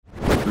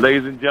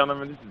Ladies and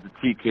gentlemen, this is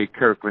the TK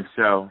Kirkland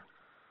Show.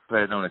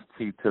 Better on a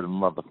T to the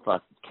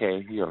motherfucking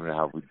K. You don't know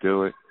how we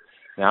do it.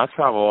 Now, I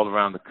travel all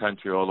around the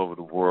country, all over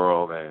the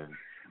world, and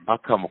I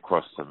come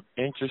across some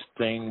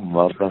interesting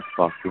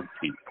motherfucking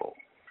people.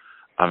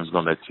 I'm just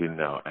going to let you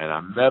know. And I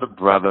met a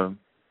brother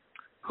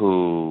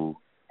who,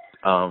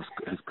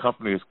 his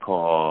company is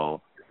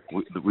called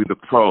We the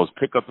Pros.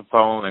 Pick up the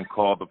phone and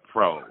call the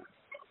Pros.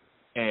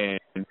 And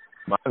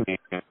my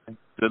man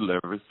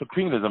delivers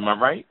subpoenas. Am I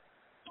right?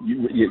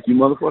 You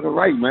motherfucking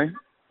right, man.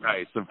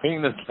 Right.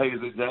 Subpoenas, ladies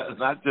and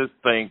gentlemen, I just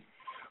think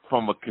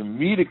from a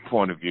comedic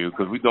point of view,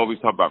 because we always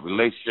talk about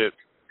relationships,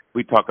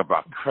 we talk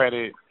about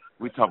credit,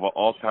 we talk about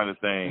all kinds of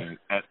things,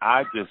 and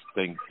I just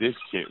think this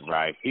shit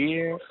right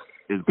here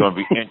is going to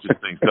be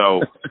interesting.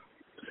 So,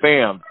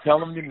 fam, tell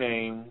them your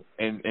name,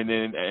 and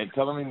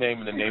tell them your name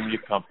and the name of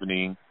your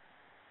company,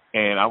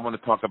 and I want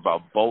to talk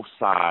about both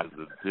sides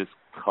of this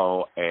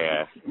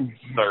cold-ass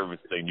service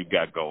thing you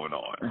got going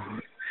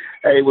on.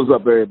 Hey, what's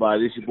up,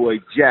 everybody? It's your boy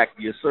Jack,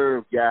 your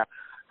serve guy.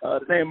 The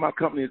name of my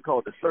company is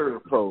called the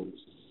Serve Pros.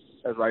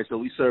 That's right. So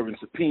we serving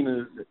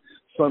subpoenas,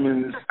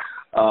 summons,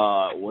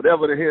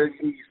 whatever the hell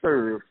you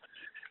serve,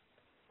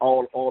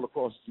 all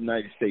across the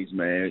United States,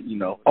 man. You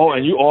know. Oh,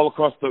 and you all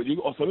across the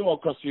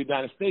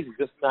United States, it's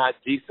just not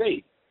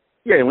DC.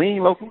 Yeah, we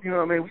ain't local. You know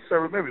what I mean? We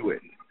serve them everywhere.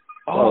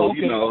 Oh, okay.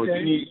 You know,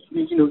 okay.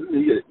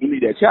 you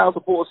need that child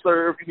support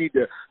served. You need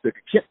the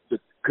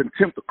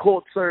contempt of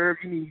court served.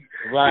 You need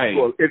right.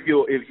 If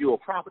you're a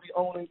property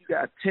owner, you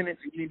got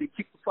tenants, you need to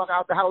kick the fuck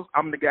out the house.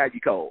 I'm the guy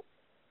you call.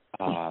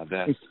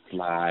 That's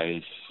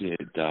fly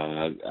shit,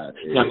 dog.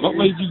 What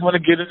made you want to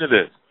get into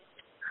this?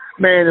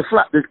 Man,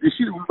 the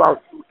shit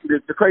about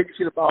the crazy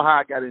shit about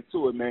how I got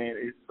into it, man.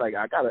 It's like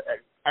I gotta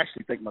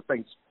actually thank my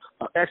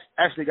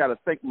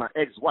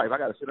ex-wife. I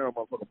gotta sit there on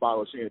my fucking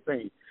bottle of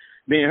champagne.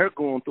 Me and her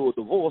going through a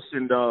divorce,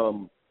 and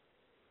something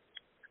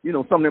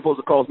that supposed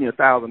to cost me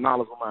 $1,000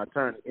 on my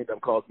attorney ended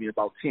up costing me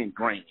about $10,000.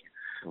 Right.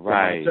 So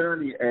my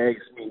attorney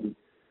asked me,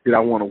 did I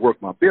want to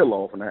work my bill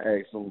off, and I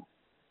asked him,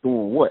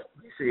 doing what?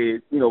 He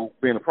said,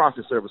 being a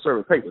process server,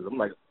 serving papers. I'm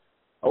like,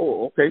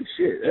 oh, okay,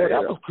 shit. Yeah,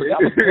 that was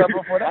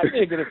clever for that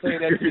nigga to say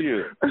that to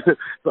you.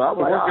 So I'm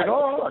like, work it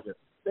on. Fuck it.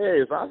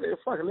 Yeah, so I said,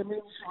 fuck it, let me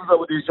see what's up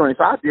with these joints.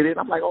 So I did it.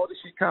 I'm like, oh, this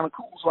shit kind of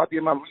cool. So I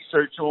did my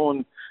research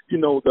on,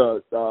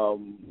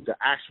 the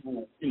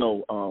actual,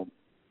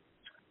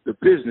 the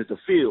business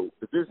field,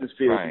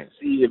 right. to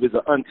see if it's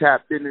an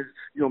untapped business,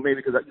 maybe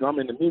because I'm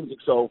in the music.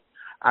 So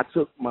I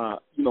took my,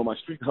 my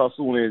street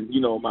hustle and,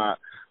 my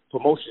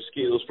promotion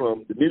skills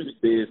from the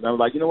music biz, and I was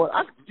like, you know what,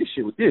 I can do this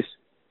shit with this.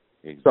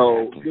 Exactly.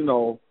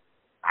 So,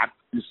 I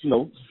just,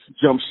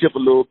 jump ship a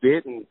little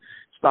bit and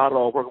started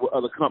off working with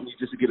other companies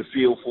just to get a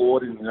feel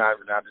for it, and I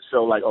just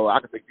felt like, oh, I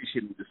can make this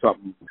shit into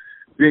something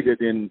bigger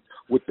than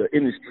what the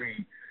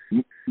industry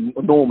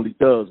normally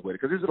does with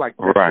it. Because this is like,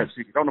 right.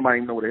 Don't nobody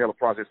even know what the hell a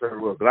process server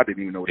was, because I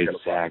didn't even know what the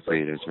hell a process server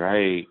was. Exactly, that's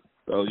right.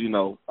 So,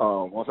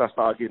 once I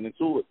started getting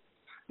into it,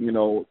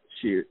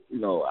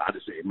 I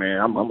just said, man,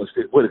 I'm going to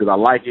stick with it because I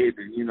like it.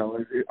 And,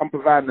 I'm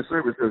providing the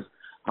service because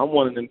I'm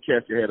one of them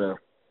cats that had a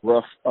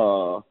rough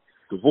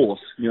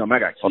divorce. I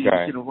got kids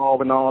get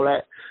involved and all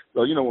that.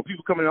 So, when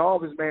people come in the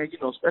office, man,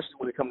 especially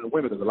when they come to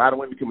women, because a lot of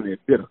women come in there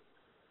bitter.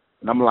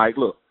 And I'm like,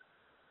 look,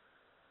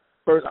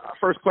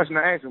 first question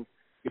I ask them,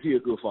 is he a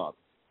good father?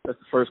 That's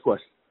the first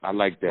question. I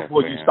like that.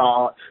 Before you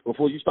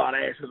start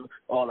asking,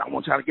 oh, I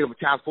want to try to get him a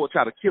child support,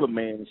 try to kill a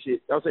man and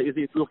shit. I'll say, is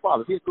he a good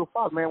father? If he's a good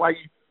father, man, why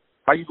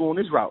you going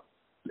this route?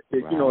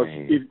 Right.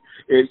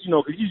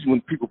 Because usually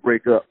when people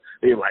break up,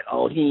 they're like,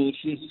 oh, he ain't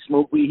shit, he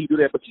smoke weed, he do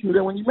that, but you knew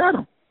that when you met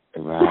him.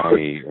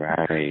 Right.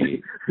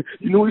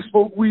 You know he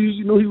smoked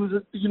weed, he was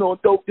a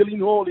dope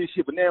dealer, all this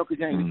shit, but now because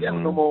you ain't together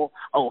no more,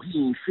 oh, he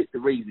ain't fit to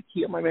raise a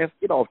kid. I'm like, man,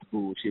 get off the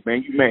bullshit,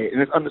 man, you mad.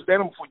 And it's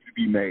understandable for you to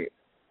be mad.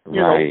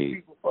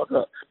 People fuck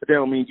up, but that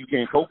don't mean you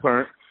can't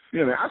co-parent.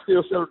 I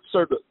still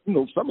serve the,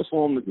 summons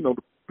for them to,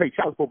 to pay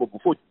child support, but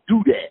before you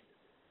do that,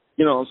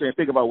 what I'm saying,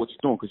 think about what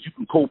you're doing, because you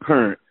can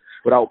co-parent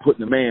without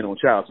putting the man on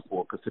child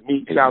support. Because to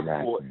me, child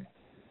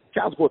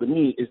support to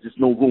me is just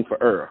no room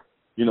for error.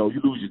 You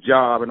lose your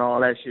job and all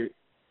that shit.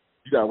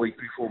 You gotta wait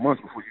 3-4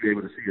 months before you're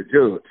able to see a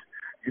judge.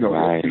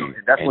 Right.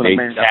 That's when the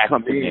man got to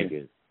come in.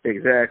 Niggas.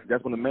 Exactly.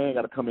 That's when the man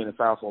got to come in and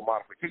file for a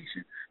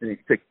modification, and it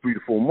can take 3 to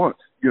 4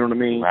 months. You know what I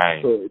mean?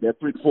 Right. So that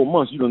 3 to 4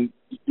 months, if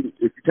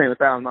you're paying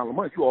 $1,000 a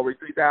month, you already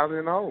 $3,000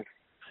 in the hole.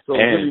 So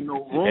and, really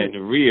no room. And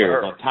the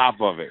rear on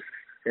top of it.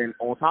 And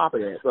on top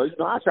of that, so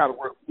I try to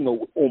work,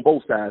 on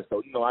both sides.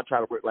 So I try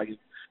to work like,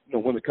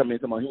 women come in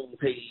and say, he ain't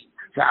paid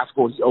child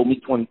support, he owe me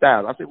 $20,000.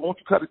 I said, won't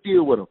you cut a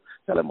deal with him?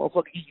 Tell that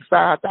motherfucker give you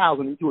 $5,000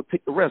 and you'll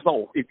take the rest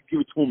off if you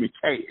give it to him in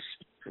cash.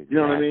 Exactly. You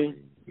know what I mean?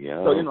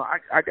 Yeah. So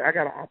I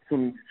got an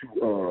opportunity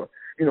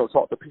to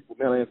talk to people,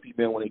 male and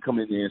female, when they come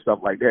in there and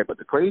stuff like that. But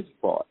the crazy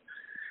part,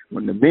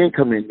 when the men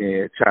come in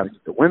there trying to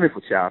get the women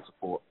for child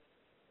support,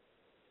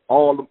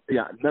 none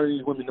of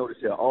these women know this.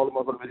 All the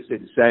motherfuckers say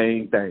the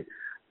same thing.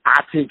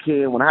 I take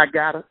care when I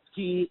got a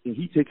kid, and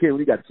he take care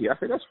when he got a kid. I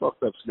say, that's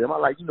fucked up, Slim. I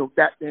like,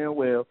 goddamn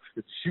well,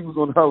 if the shoes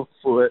on the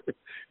foot,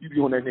 you be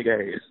on that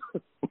nigga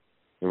ass.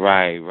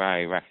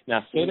 Right.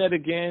 Now, say that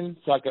again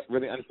so I can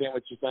really understand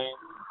what you're saying.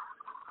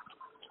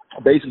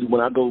 Basically,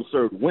 when I go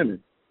serve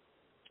women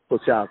for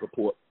child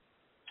support,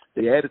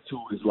 the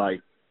attitude is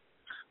like,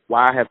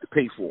 why I have to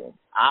pay for them?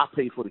 I'll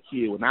pay for the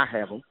kid when I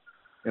have them,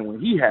 and when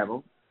he have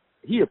them,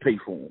 he'll pay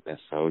for them.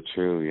 That's so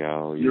true,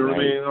 yo. You know what I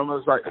mean? I'm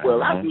just like, well, a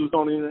lot of dudes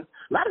don't even.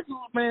 A lot of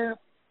dudes, man,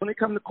 when they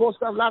come to court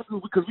stuff, a lot of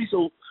dudes, because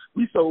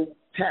we so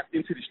tapped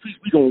into the streets,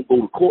 we don't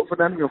go to court for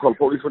nothing. We don't call the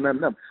police for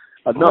nothing.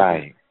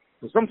 Right.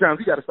 So sometimes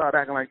we got to start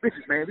acting like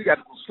bitches, man. We got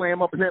to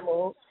slam up in that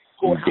court.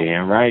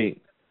 Damn right.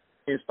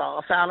 And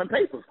start filing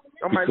papers.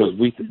 Because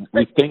we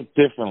think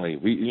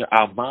differently.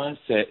 Our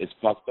mindset is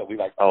fucked up. We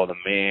like, oh, the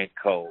man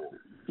code.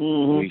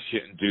 Mm-hmm. We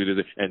shouldn't do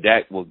this, and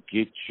that will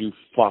get you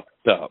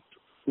fucked up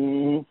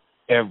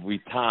every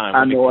time.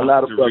 I know a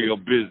lot of brothers, real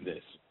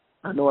business.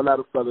 I know a lot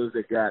of brothers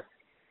that got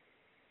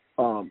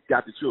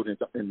the children,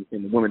 and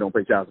the women don't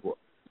pay child support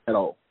at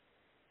all.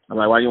 I'm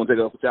like, why you don't take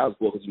it up for child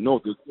support?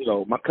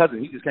 Because my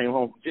cousin, he just came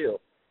home from jail.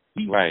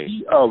 He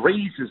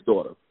raised his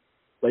daughter,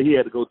 but he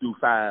had to go through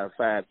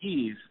five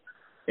years.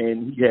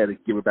 And he had to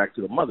give it back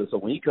to the mother. So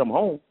when he come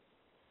home,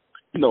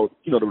 the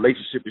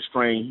relationship is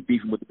strained. He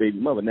beefing with the baby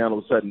mother. Now all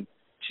of a sudden,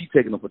 she's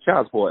taking him for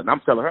child support. And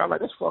I'm telling her, I'm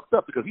like, that's fucked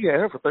up because he had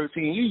her for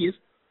 13 years,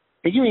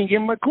 and you ain't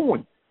giving him a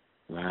coin.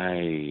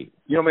 Right.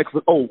 You know what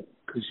I mean?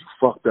 Because you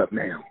fucked up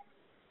now.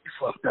 You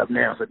fucked up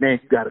now. So then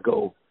you got to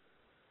go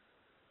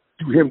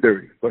do him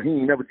dirty. But he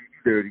ain't never did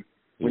you dirty.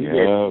 When you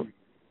had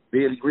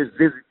barely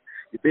visit,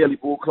 you barely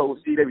bought clothes,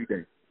 eat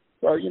everything.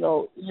 So,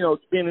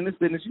 being in this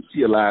business, you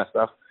see a lot of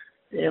stuff.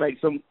 And like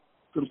some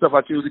stuff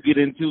I choose to get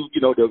into,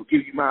 they'll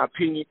give you my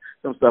opinion.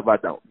 Some stuff I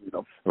don't,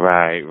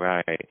 Right.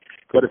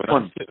 But it's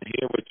fun. I'm sitting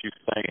here what you're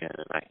saying,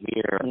 and I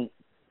hear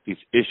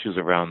these issues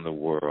around the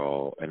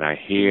world, and I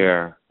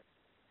hear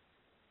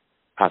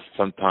how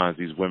sometimes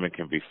these women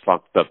can be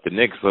fucked up. The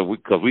niggas,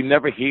 because we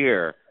never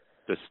hear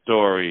the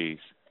stories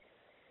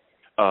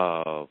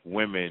of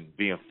women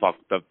being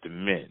fucked up to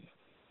men.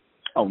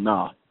 Oh,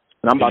 nah.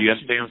 And I'm about to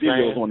see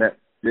videos on that.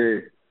 Yeah.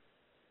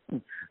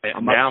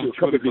 And now I'm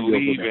truly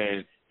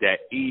believing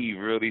that Eve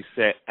really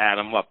set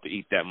Adam up to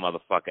eat that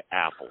motherfucking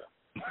apple.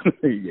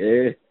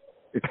 Yeah.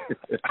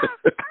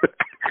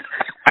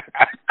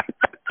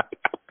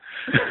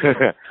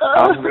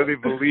 I'm really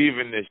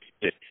believing this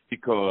shit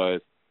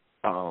because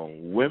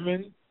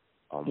women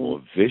are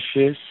more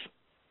vicious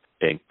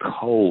and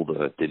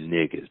colder than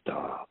niggas,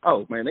 dog.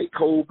 Oh, man, they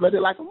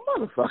cold-blooded like a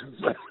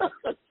motherfucker.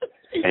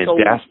 And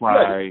that's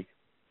why,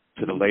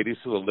 to the ladies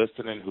who are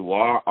listening, who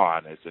are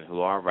honest and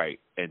who are right,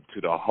 and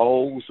to the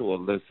hoes who are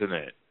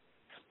listening,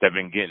 that have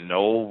been getting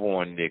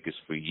over on niggas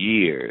for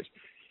years.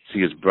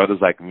 See, as brothers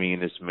like me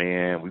and this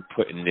man, we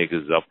putting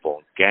niggas up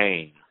on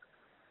game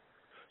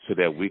so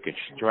that we can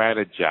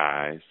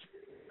strategize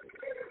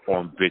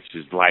on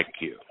bitches like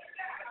you.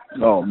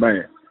 Oh,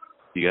 man.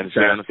 You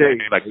understand what I'm saying?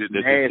 Like, this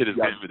shit is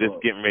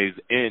getting ready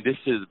to end. This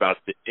shit is about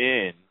to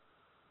end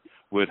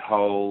with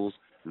hoes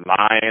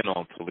lying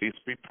on police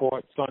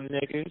reports on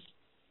niggas.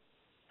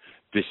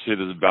 This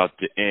shit is about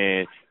to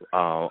end.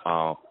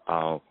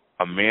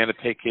 A man to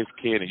take his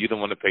kid and you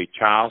don't want to pay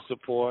child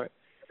support.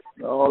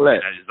 All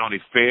that. It's only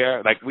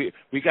fair. Like, we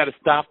got to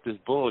stop this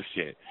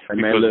bullshit. Hey,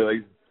 man,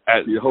 look,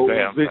 the whole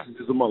business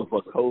is a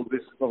motherfucker. Whole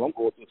business. I'm going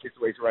through a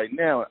situation right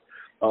now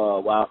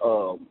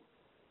while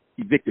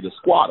evicted a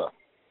squatter.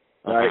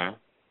 Right? Uh-huh.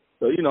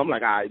 So, I'm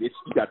like, all right, bitch,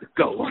 you got to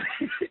go.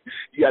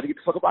 You got to get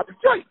the fuck about the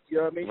joint. You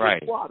know what I mean?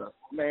 Right. Squatter.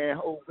 Man,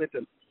 whole went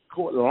to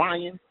court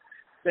lying,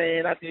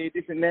 saying I did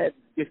this and that.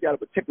 Just got a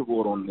protective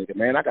order on the nigga,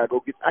 man. I gotta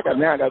go get that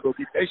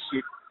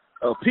shit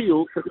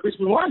appealed because the bitch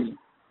was lying.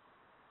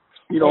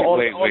 Wait.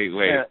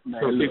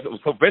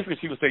 So basically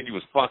she was saying you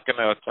was fucking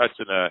her,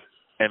 touching her,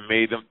 and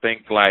made them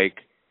think like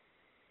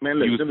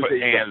you was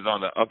putting hands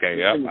on her. Okay,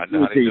 yeah, I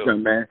know how to do it.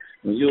 Man.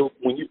 When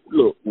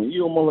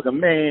you almost like a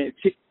man,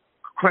 chick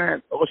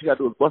crying, all she got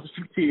to do is bust a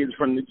few tears in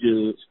front of the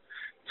judge,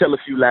 tell a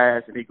few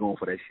lies, and they going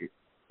for that shit.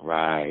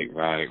 Right.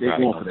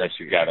 Unless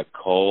you got a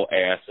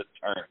cold-ass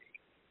attorney.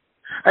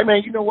 Hey,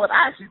 man, you know what?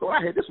 I actually thought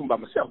I had this one by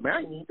myself, man.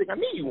 I didn't even think I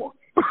needed one.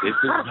 This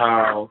is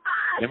how,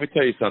 let me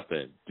tell you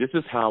something. This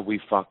is how we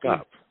fuck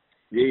up.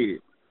 Yeah.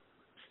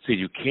 See,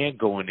 you can't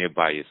go in there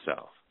by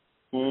yourself.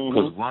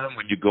 Because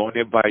when you go in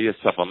there by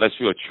yourself, unless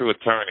you're a true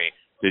attorney,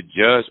 the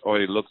judge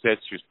already looks at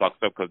you as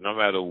fucked up because no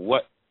matter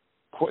what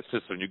court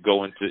system you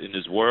go into in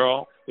this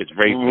world, it's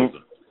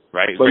racism,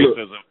 right? It's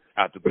racism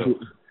out the door.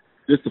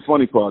 This is the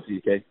funny part,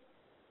 TK.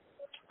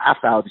 I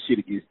filed the shit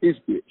against this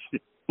bitch.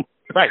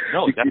 Right,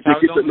 no, that's how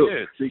it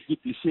is. To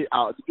get the shit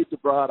out, to get the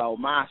broad out of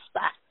my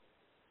spot.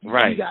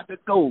 Right. You got to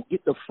go.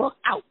 Get the fuck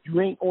out. You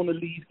ain't on the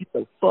lease. Get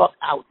the fuck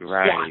out.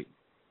 Right.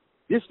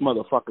 This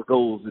motherfucker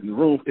goes in the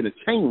room, in the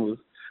chambers,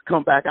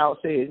 come back out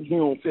saying he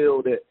don't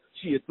feel that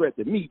she a threat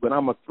to me, but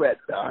I'm a threat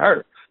to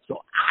her. So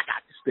I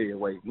got to stay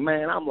away.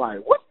 Man, I'm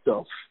like, what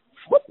the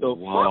fuck?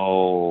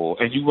 Whoa.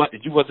 And you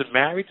wasn't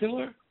married to her?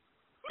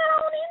 No,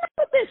 I don't even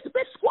know this.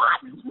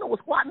 squatting. You know what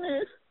squatting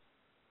is?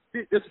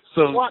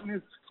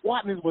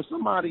 Squatting is when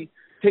somebody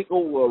take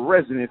over a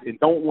residence and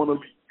don't want to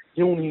leave.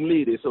 You don't even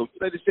live there. So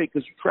let's just say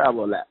because you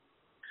travel a lot.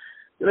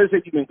 Let's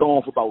say you've been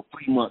gone for about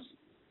 3 months.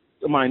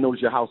 Somebody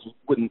noticed your house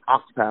wasn't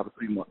occupied for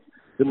 3 months.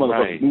 The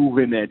motherfucker move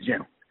in that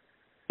gym.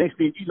 Next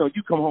thing you know,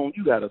 you come home,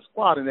 you got a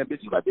squat in that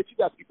bitch. You like, bitch, you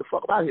got to get the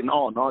fuck out of here.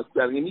 No, you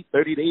got to give me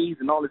 30 days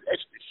and all this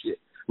extra shit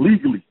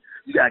legally.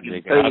 You got to give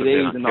me 30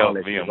 days and all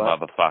that shit.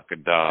 Motherfucker,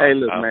 dog. Hey,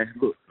 look,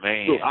 look,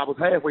 I was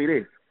halfway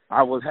there.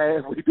 I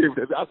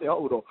said,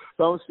 hold on.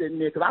 So I'm sitting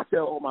there because I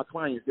tell all my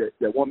clients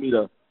that want me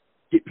to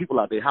get people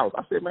out their house.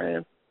 I said,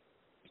 man,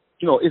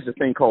 you know, it's a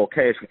thing called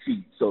cash for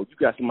keys. So you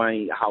got somebody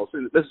in your house.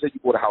 Let's say you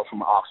bought a house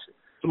from an auction.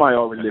 Somebody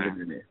already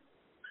living in there.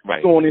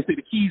 Right. Go on and see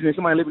the keys and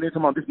somebody living there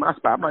talking about this is my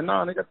spot. I'm like,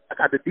 nah, nigga, I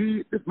got the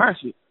deed. This is my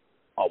shit.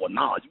 Oh, well,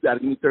 nah, you got to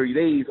give me 30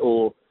 days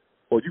or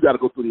you got to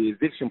go through the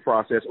eviction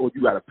process or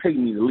you got to pay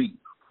me to leave,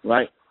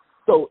 right?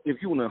 So if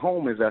you're in a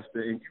home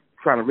investor and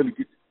you're trying to really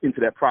get into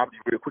that property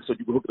real quick so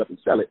you can hook it up and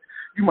sell it,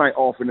 you might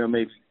offer them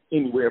maybe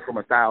anywhere from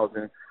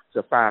 $1,000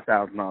 to $5,000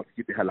 to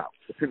get the hell out,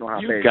 depending on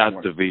how bad you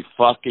got to be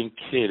fucking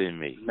kidding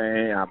me.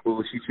 Man, I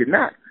bullshit you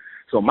not.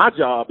 So my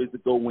job is to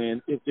go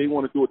in. If they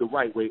want to do it the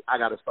right way, I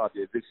got to start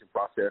the eviction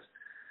process.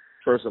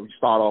 First, we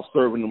start off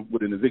serving them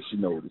with an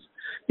eviction notice.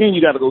 Then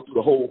you got to go through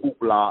the whole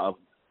hoopla of,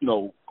 you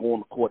know,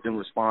 going to court and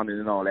responding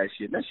and all that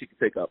shit. And that shit can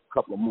take a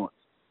couple of months.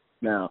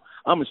 Now,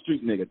 I'm a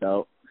street nigga,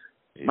 dog.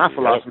 My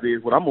philosophy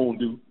is what I'm going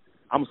to do.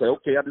 I'm going to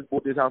say, okay, I just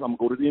bought this house. I'm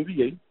going to go to the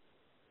NBA,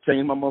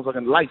 change my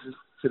motherfucking license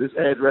to this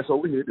address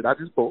over here that I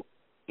just bought.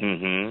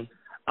 Mm-hmm.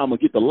 I'm going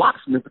to get the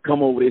locksmith to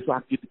come over there so I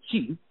can get the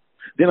key.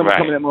 Then I'm going to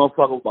come in that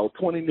motherfucker with about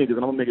 20 niggas,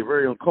 and I'm going to make it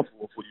very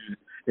uncomfortable for you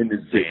in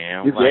this shit.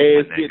 Damn, this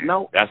ass getting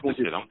out. That's the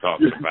shit I'm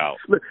talking about.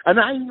 Look, and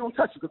I ain't even going to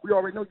touch you because we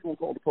already know you're going to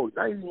call the police.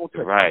 I ain't even going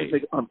to touch you. Just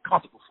make it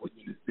uncomfortable for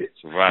you in this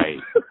bitch. Right.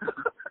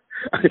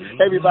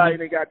 Everybody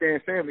in their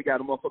goddamn family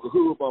got a motherfucker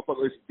hood,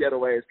 motherfucker, ghetto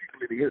ass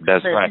people in here.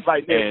 That's man, right.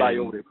 Fighting everybody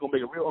over there. It's going to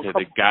make it real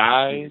uncomfortable. To the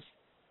guys,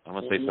 I'm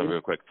going to say something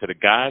real quick. To the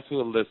guys who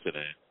are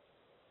listening,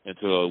 and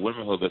to the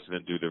women who are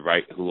listening, who do the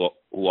right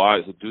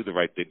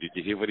thing. Did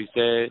you hear what he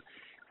said?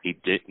 He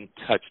didn't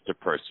touch the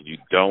person. You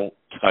don't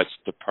touch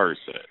the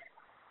person.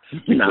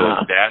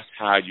 Because that's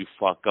how you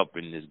fuck up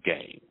in this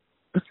game.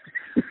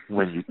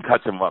 When you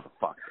touch a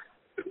motherfucker.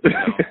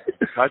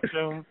 You touch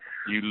them,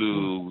 you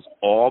lose.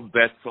 All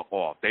bets are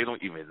off. They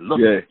don't even look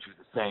at you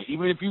the same,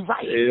 even if you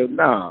right. Hell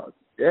no.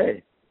 Yeah.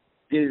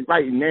 You're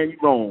right, and then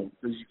you're wrong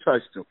because you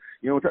touched them.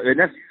 You know, and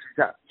that's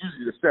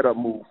usually the setup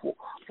move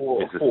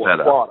for a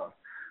squatter.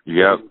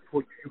 Yep.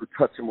 For you to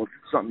touch them or do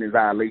something in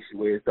violation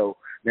with, so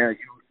now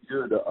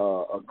you're the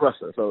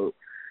aggressor. So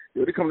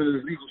when it comes to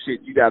this legal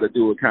shit, you got to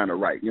do it kind of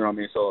right. You know what I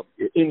mean? So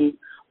if any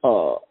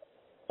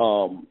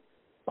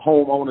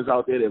homeowners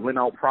out there that rent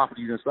out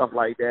properties and stuff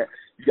like that,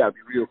 you got to be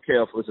real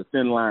careful. It's a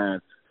thin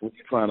line when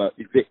you're trying to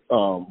evict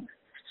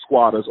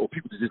squatters or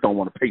people that just don't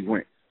want to pay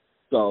rent.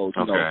 So,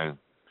 you know,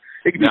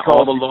 it can be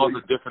all the laws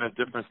are different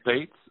in different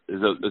states?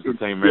 Is it the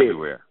same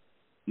everywhere?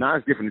 No,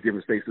 it's different in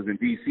different states. Because in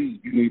D.C.,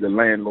 you need a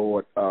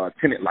landlord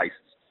tenant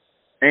license,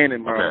 and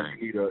in Maryland,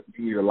 you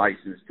need a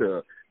license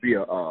to be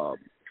a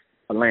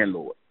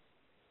landlord.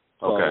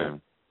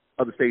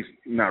 Other states,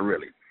 not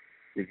really.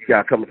 If you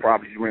got a couple of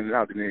properties you rent it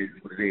out, then it is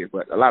what it is.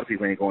 But a lot of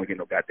people ain't going to get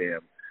no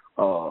goddamn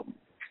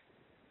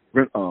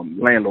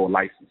landlord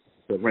license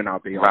to rent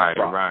out their own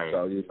property. Right.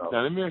 So, you know.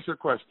 Now let me ask you a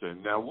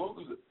question. Now,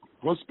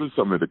 what's been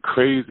some of the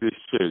craziest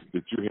shit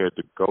that you had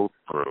to go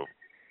through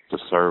to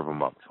serve a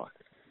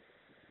motherfucker?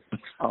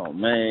 Oh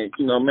man,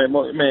 you know, man,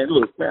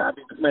 look,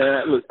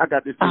 I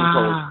got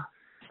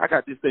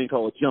this thing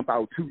called Jump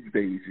Out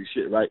Tuesdays and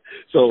shit, right?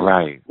 So,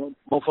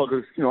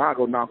 motherfuckers, you know, I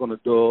go knock on the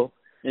door,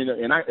 and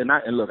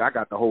look, I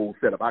got the whole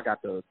setup. I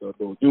got the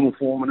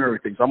uniform and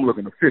everything, so I'm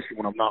looking official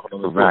when I'm knocking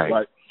on the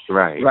door,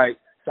 right?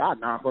 So I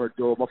knock on the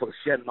door, motherfuckers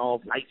shutting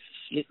off lights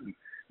and shit, and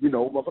you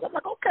know, motherfucker, I'm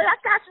like, okay, I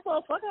got you,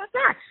 motherfucker, I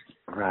got you.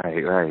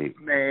 Right.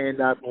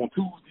 Man, on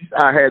Tuesdays,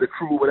 I had a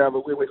crew, whatever.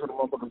 We wait for the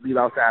motherfuckers to leave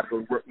outside to go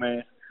to work,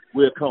 man.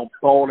 We'll come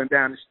falling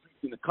down the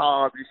street in the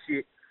cars and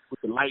shit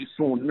with the lights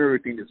on and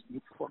everything. That's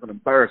fucking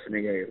embarrassing.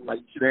 Like,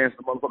 you should answer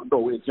the motherfucking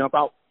door. We'll jump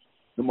out.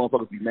 The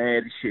motherfuckers be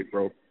mad as shit,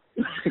 bro.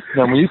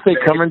 Now, when you say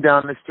coming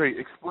down the street,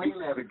 explain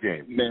that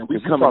again. Man,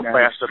 we coming down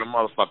faster than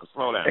motherfucker.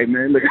 Slow down. Hey,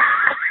 man, look.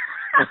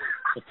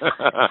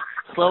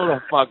 Slow the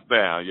fuck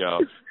down, yo.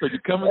 So you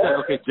coming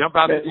down, okay, jump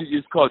out.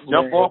 It's called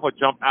Jump Off or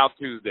Jump Out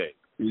Tuesday?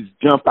 It's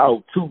Jump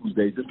Out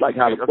Tuesday, just like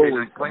how the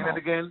boys explain it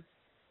again.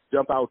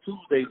 Jump Out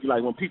Tuesdays,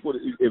 like when people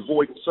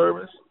avoid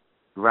service.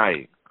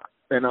 Right.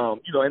 And,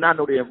 you know, and I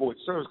know they avoid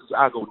service because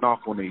I go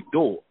knock on their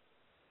door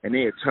and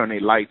they'll turn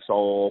their lights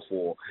off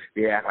or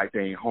they act like they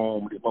ain't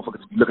home. The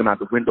motherfuckers be looking out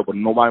the window, but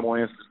nobody want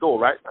to answer the door,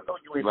 right? I know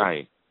you ain't.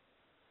 Right.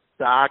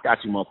 So I got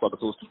you, motherfucker.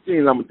 So there's two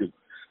things I'm going to do.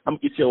 I'm going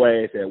to get your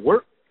ass at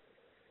work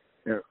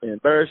and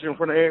embarrass you in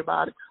front of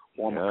everybody,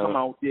 or I'm going to come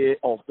out there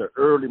off the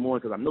early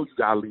morning because I know you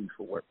got to leave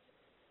for work.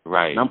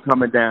 Right. And I'm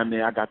coming down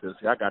there. I got the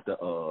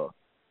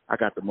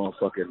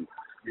motherfucking,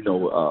 you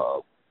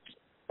know,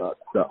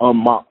 the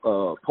unmarked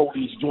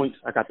police joints.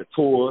 I got the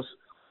tours.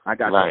 I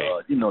got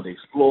the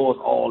explorers,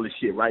 all this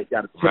shit, right?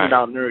 Got a tent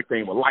out and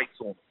everything with lights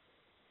on.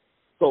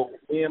 So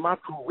me and my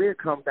crew, we'd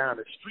come down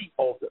the street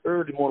off the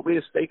early morning.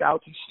 We'd stake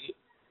out your shit,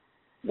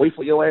 wait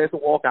for your ass to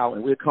walk out,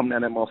 and we'd come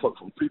down that motherfucker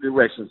from three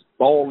directions,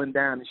 balling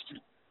down the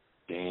street.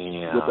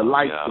 Damn. With the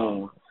lights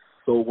on.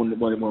 So when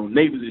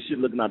neighbors and shit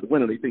looking out the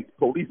window, they think the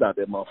police out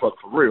there, motherfucker,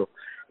 for real.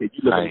 If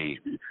you look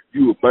at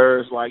you a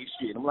birds like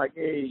shit. I'm like,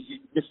 hey,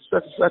 Mr.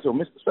 Such and Such or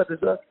Mr. Such and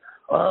Such.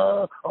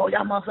 Oh,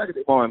 y'all motherfuckers.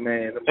 They going,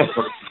 man, the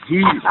motherfuckers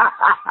heated.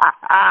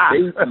 They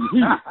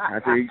heated. I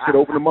said, you should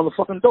open the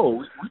motherfucking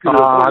door.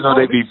 I know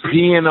they be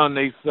peeing on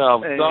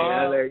themselves, dog.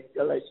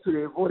 I like, you could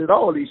have avoided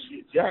all this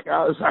shit, Jack.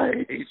 I was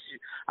like, hey,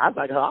 shit. I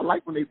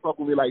like when they fuck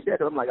with me like that,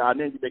 because I'm like,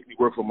 then you make me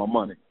work for my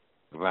money.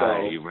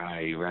 Right. You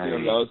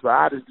know, so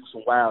I just do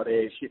some wild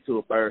ass shit to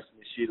embarrass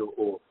me and shit,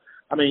 or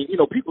I mean,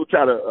 people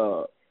try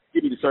to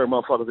give me the certain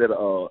motherfuckers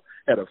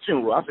at a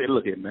funeral. I say,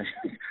 look at man.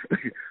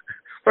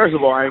 First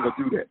of all, I ain't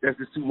gonna do that. That's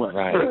just too much.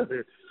 Right.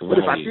 But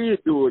if I did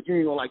do it, you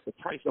ain't gonna like the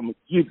price I'm gonna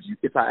give you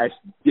if I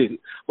actually did it.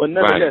 But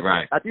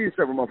nevertheless, I did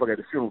several motherfuckers at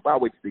the funeral, but I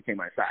wait till they came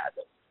outside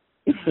though.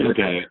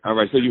 Okay. All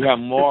right. So you have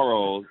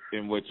morals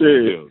in what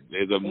you do.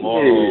 There's a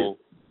moral.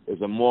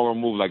 There's a moral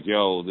move like,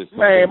 yo, this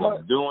something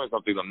I'm doing,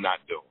 something I'm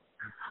not doing.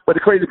 But the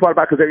crazy part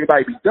about it, because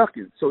everybody be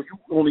ducking, so you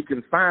only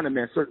can find them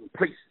at certain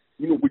places.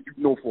 You know where you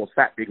know for a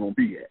fact they're gonna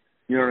be at.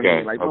 You know what I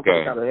mean? Like,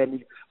 motherfuckers gotta have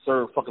me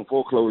serve fucking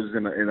foreclosures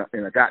in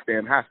a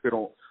goddamn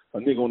hospital, a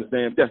nigga on his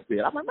damn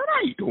deathbed. I'm like, man,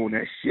 I ain't doing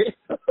that shit.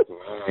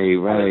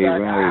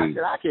 Right.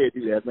 I can't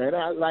do that, man.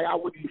 I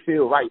wouldn't even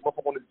feel right.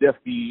 Motherfucker on his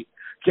deathbed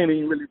can't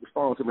even really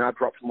respond to me. I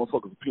drop some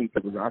motherfuckers with pink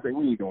papers, and I say,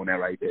 we ain't doing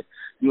that right there.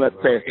 You have to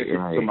pass that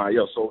to somebody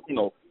else. So,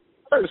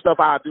 certain stuff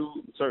I do,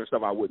 certain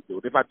stuff I wouldn't do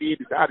it. If I did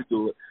decide to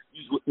do it,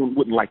 you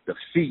wouldn't like the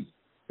fee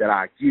that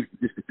I give you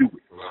just to do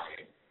it.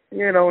 Right.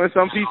 And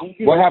some people...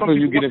 What happens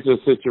when you get into a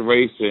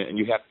situation and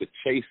you have to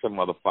chase a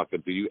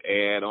motherfucker? Do you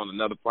add on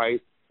another price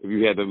if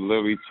you had to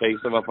literally chase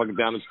a motherfucker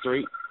down the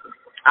street?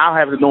 I'll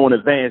have to know in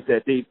advance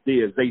that they're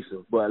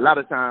evasive. But a lot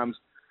of times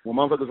when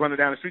motherfuckers running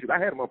down the street, I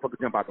had a motherfucker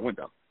jump out the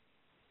window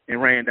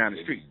and ran down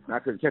the street. And I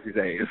couldn't catch his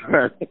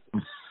ass.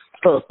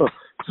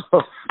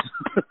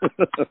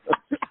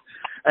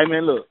 Hey,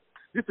 man, look,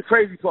 this the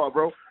crazy part,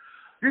 bro.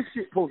 This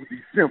shit supposed to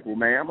be simple,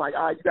 man. I'm like,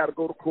 all right, you got to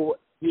go to court.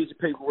 Here's your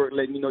paperwork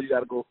letting you know you got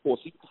to go to court.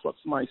 So you can fuck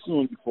somebody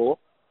suing you for.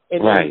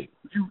 And then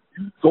you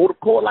go to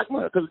court like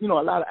that. Because, a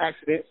lot of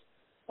accidents,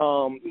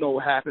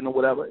 happen or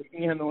whatever. If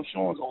you have no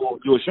insurance or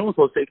your insurance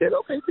supposed to take that,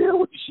 okay, deal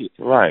with the shit.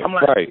 Right, I'm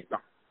like, the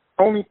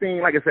only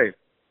thing, like I say,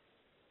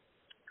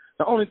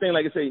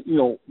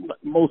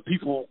 most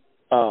people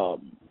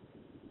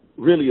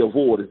really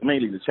avoid is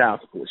mainly the child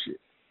support shit.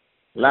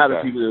 A lot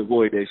of people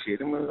avoid that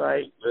shit. I'm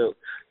like, well,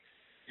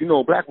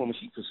 a black woman,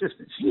 she's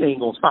persistent. She ain't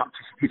going to stop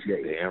till she gets you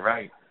that. Yeah,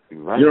 right. You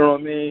know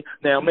what I mean?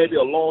 Now, maybe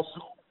a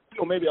lawsuit,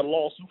 from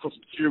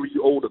some jury,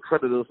 you owe the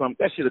creditor or something,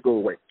 that shit'll go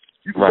away.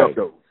 You can duck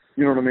those.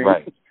 You know what I mean?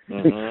 Right.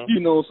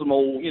 Mm-hmm. Some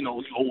old, you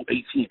old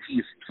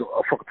AT&T,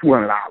 for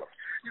 $200.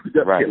 You can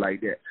duck shit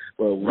like that.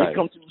 But when it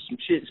comes to some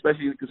shit,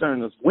 especially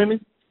concerning us women,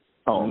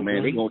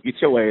 man, they going to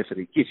get your ass or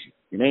they get you.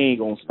 And they ain't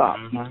going to stop.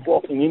 You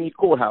walk in any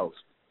courthouse,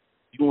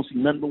 you don't see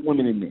nothing but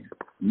women in there.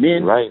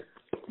 Men,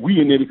 we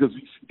in there because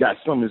we got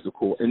summons to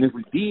court. And if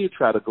we did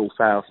try to go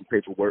file some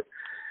paperwork,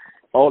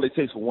 all it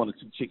takes for one or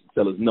two chicks to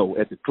tell us no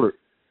at the clerk.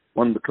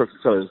 One of the clerks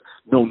will tell us,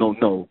 no,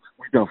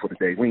 we're done for the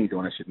day. We ain't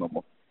doing that shit no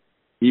more.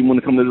 Even when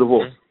it comes to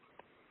divorce.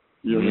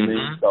 You know what I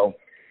mean? So,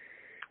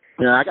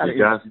 I got an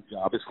interesting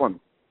job. It's funny.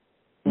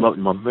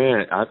 My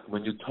man,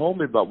 when you told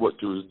me about what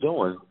you was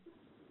doing,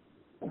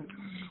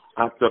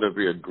 I thought it'd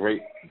be a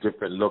great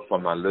different look for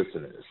my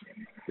listeners.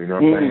 You know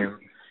what I'm saying?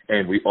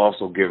 And we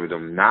also give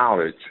them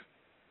knowledge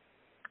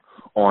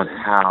on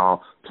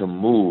how to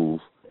move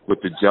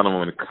with the gentleman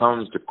when it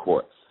comes to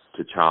court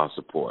to child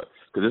support.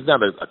 Because it's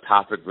not a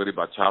topic really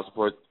about child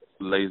support,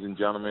 ladies and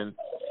gentlemen.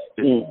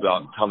 It's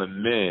about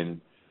telling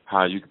men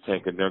how you can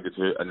take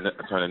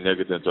turn a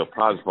negative into a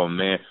positive for a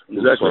man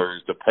who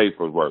serves the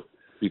paperwork.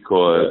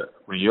 Because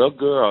when your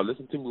girl,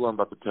 listen to me what I'm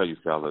about to tell you,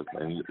 fellas,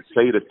 and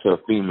say it to a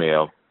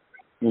female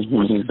when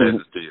she says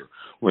it to you.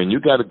 When you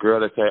got a girl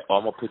that say,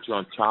 I'm going to put you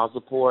on child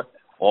support,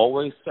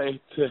 always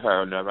say to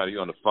her, no matter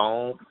you're on the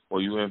phone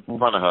or you in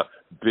front of her,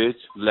 bitch,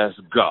 let's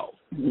go.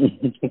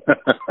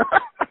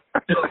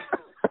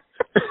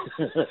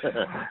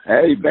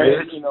 Hey,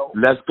 man,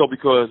 let's go,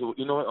 because, what,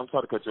 I'm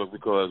sorry to cut you off,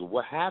 because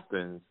what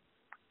happens,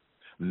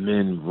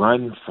 men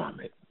run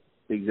from it.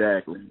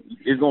 Exactly.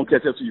 It's going to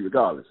catch up to you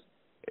regardless.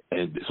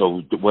 And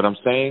so what I'm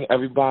saying,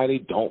 everybody,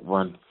 don't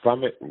run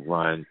from it,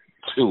 run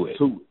to it.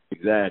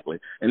 Exactly.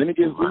 And let me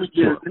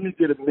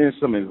give men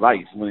some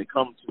advice when it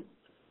comes to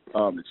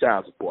the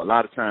child support. A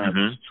lot of times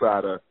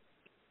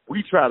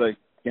we try to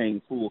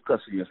gain full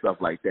custody and stuff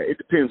like that. It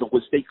depends on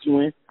what states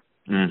you're in.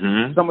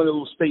 Mm-hmm. Some of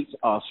those states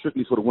are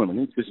strictly for the women.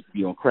 These bitches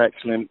be on crack,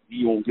 slim.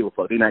 You don't give a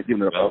fuck. They're not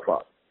giving it a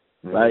fuck.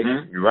 Right?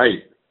 You're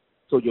right.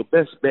 So your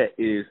best bet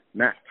is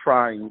not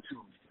trying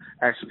to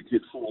actually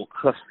get full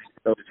custody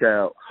of the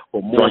child,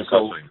 or more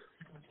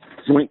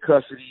joint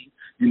custody.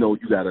 You know,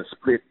 you got to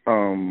split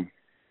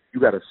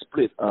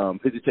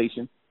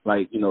visitation.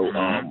 Like, you know,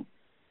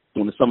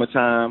 during the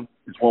summertime,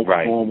 it's 1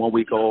 week on, 1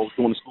 week off.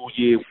 During the school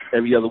year,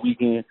 every other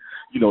weekend.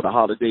 You know, the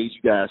holidays,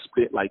 you guys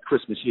split. Like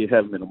Christmas, you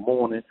have them in the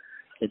morning,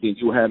 and then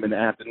you have them in the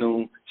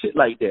afternoon. Shit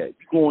like that.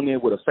 You go in there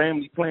with a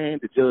family plan,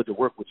 the judge will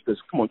work with you.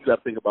 Because, come on, you got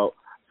to think about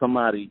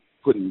somebody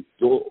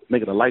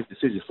making a life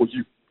decision for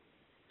you.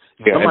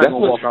 Yeah, and that's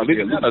what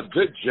not a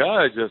good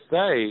judge to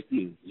say,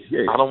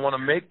 I don't want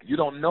to you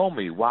don't know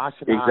me. Why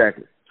should I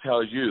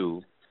tell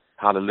you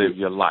how to live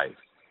your life?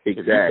 If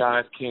you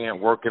guys can't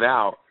work it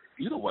out,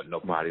 you don't want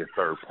nobody a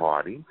third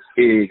party.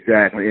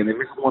 Exactly. And if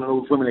it's one of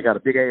those women that got a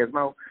big ass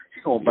mouth,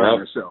 she's going to burn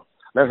herself.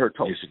 Let her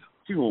talk.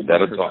 She's going to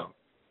burn herself.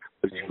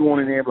 But you go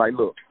in there and be like,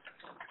 look,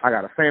 I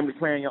got a family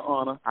plan, Your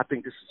Honor. I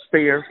think this is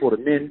fair for the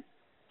men.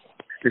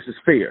 This is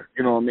fair.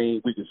 You know what I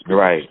mean? We can spend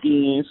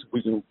weekends.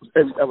 We can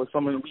every other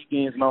summer and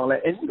weekends and all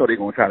that. And you know they're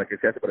going to try to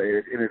contest it, but at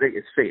the end of the day,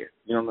 it's fair.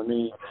 You know what I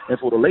mean? And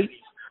for the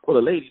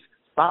ladies,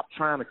 stop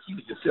trying to keep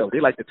it yourself. They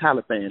like the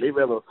Taliban.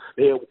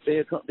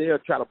 They'll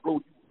try to blow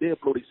you. They'll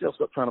blow themselves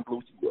up trying to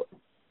blow you up.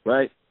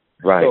 Right?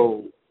 Right.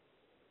 So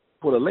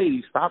for the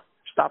ladies, stop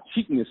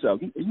cheating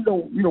yourself. You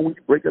know when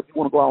you break up, you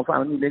want to go out and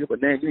find a new nigga,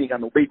 but now you ain't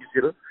got no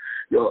babysitter.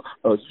 You're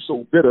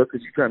so bitter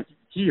because you're trying to keep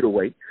the kid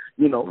away.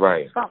 You know,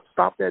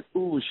 stop that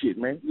bullshit,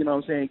 man. You know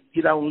what I'm saying?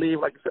 Get out and live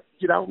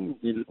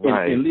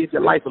and live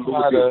your life a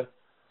little bit.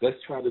 Let's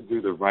try to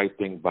do the right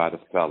thing by the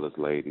fellas,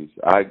 ladies.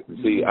 I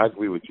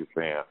agree with you,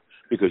 fam,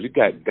 because you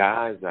got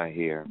guys out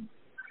here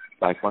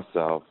like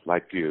myself,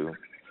 like you,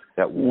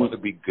 that want to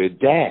be good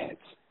dads.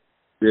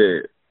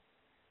 Yeah.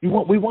 We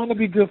want to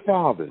be good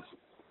fathers.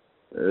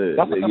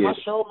 That's what I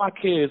show my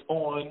kids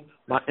on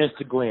my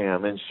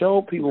Instagram and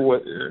show people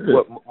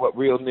what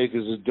real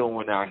niggas is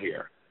doing out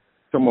here.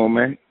 Come on,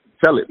 man.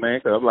 Tell it, man.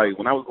 Because like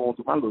when I was going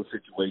through my little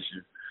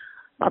situation,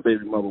 my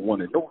baby mother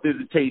wanted no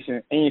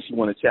visitation and she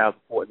wanted child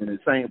support, and in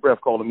the same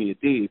breath calling me a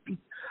deadbeat.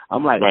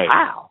 I'm like,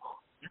 how?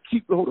 You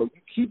keep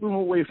them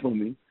away from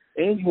me,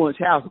 and you want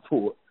child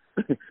support.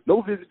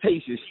 No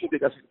visitation. She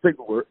think I see the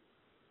paperwork.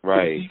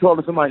 Right. She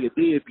calling somebody a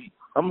deadbeat.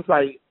 I'm just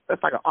like,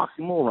 that's like an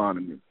oxymoron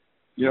to me.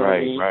 You know what I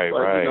mean?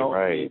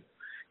 Right.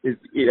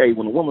 Hey,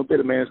 when a woman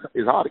bitter, man,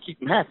 it's hard to keep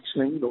them happy.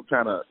 She ain't,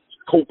 trying to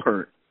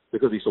co-parent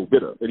because he's so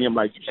bitter. And I'm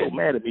like, you so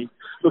mad at me.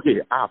 Look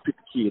here, I'll pick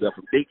the kid up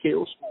from daycare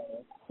or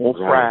school on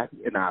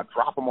Friday, and I'll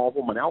drop them off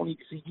home, and I don't need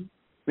to see you.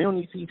 They don't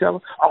need to see each other.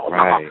 Oh, no,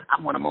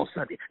 I want them on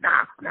Sunday.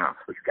 Nah,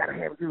 but you got to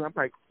have it. I'm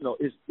like,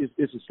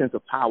 it's a sense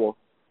of power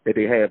that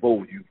they have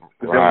over you.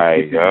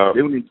 Right,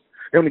 They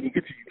only can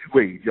get to you two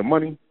ways, your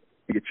money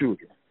and your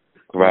children.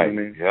 Right, you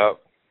know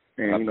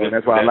what I mean? And,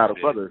 that's why a lot of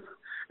brothers,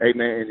 hey,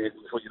 man, and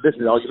for you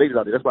listening, all you ladies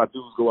out there, that's why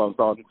dudes go out and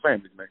start new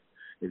families, man.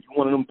 If you're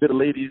one of them bitter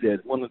ladies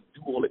that want to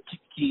do all that,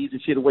 keep kids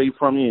and shit away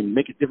from you and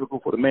make it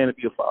difficult for the man to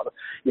be a father,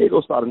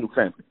 go start a new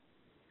family.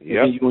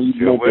 Yeah, you're going to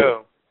use more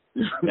bitter.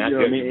 You know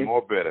what I mean?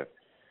 More bitter.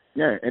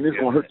 Yeah, and it's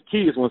going to hurt the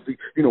kids once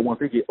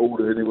they get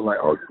older and they were like,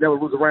 oh, you never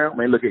was around?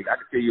 Man, look, I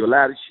can tell you a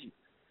lot of shit.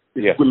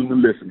 If you're willing to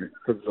listen,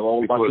 because it's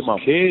all about your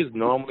mama. Kids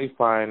normally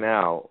find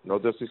out, no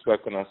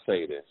disrespect when I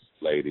say this,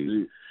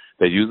 ladies,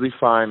 they usually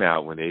find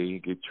out when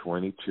they get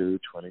 22,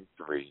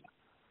 23,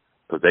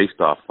 because they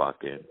start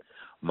fucking.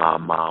 My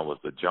mom was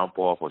a jump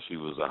off or she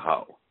was a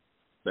hoe.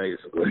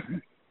 Basically.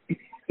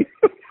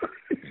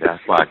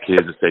 That's why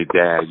kids will say,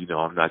 Dad,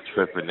 I'm not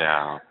tripping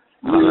now.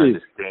 I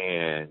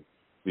understand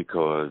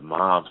because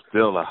mom's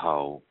still a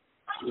hoe.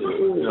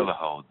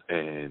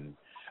 And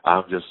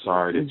I'm just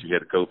sorry that you had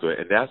to go through it.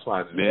 And that's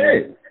why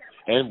men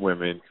and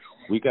women,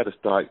 we got to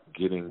start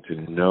getting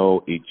to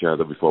know each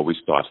other before we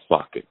start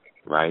fucking,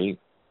 right?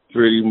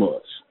 Pretty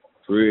much.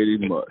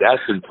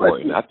 That's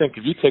important. I think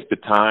if you take the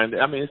time,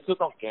 it still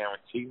don't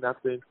guarantee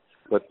nothing,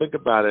 but think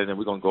about it, and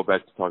we're going to go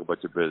back to talk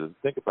about your business.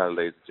 Think about it,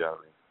 ladies and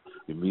gentlemen.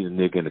 You meet a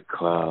nigga in the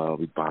club,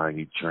 he buying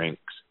you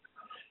drinks,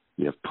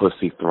 your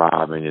pussy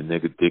throbbing, your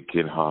nigga dick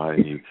getting hard,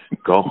 and you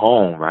go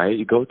home, right?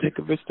 You go take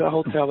a bitch to a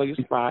hotel or your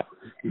spot,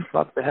 you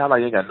fuck the hell out,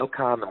 you ain't got no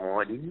condom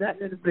on, you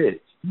nothing in the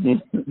bitch.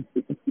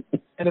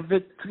 And a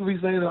bitch 2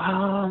 weeks later,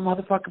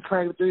 motherfucking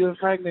pregnant, 3 years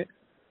pregnant.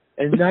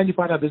 And now you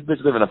find out this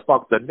bitch live in a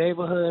fucked up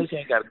neighborhood. She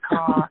ain't got a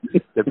car.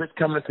 The bitch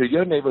coming into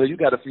your neighborhood, you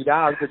got a few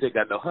dollars because you ain't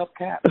got no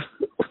hubcap.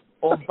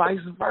 Or vice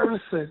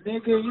versa,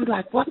 nigga. You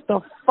like, what the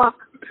fuck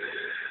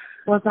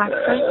was I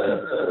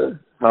thinking?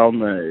 Oh,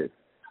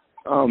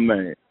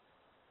 man.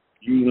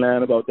 You ain't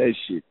lying about that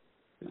shit.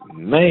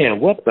 Man,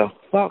 what the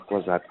fuck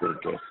was I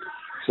thinking?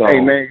 So,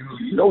 hey, man,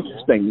 you know what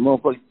you're thinking.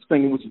 Motherfucker, you're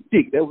thinking with your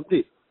dick. That was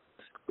it.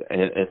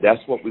 And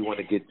that's what we want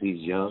to get these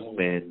young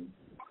men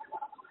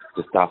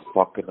to stop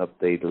fucking up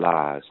their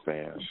lives,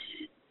 fam.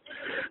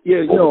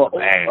 Yeah,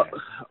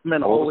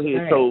 man, old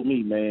head told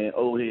me, man.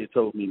 He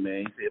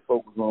said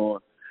focus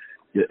on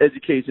your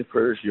education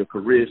first, your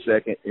career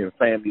second, and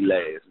family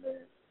last,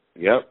 man.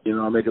 Yep. You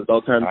know what I mean? Because all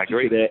the time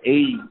you get to that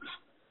age,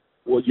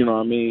 well, you know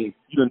what I mean?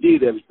 You done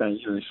did everything.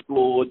 You done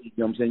explored, you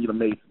know what I'm saying? You done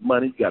made some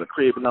money, you got a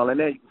crib and all that.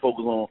 Now you can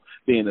focus on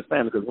being a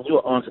family. Because when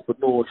you're an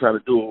entrepreneur trying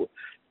to do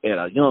at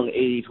a young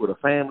age with a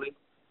family,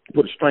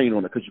 put a strain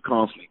on it because you're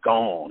constantly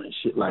gone and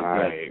shit like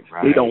that.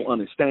 Right. They don't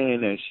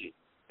understand that shit.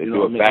 They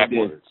do it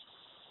backwards.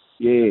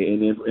 Yeah,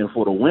 and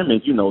for the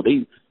women, they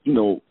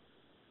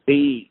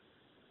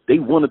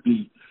want to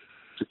be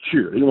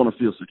secure. They want to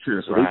feel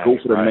secure, so they go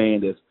for the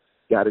man that's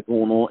got it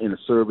going on in the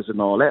service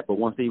and all that. But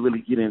once they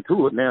really get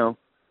into it, now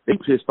they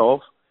pissed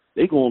off.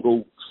 They gonna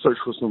go search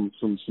for some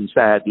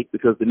side dick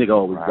because the nigga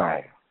always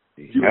gone.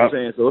 You know what I'm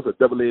saying? So it's a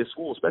double-edged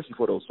sword, especially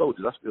for those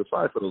soldiers. I feel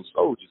sorry for those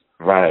soldiers,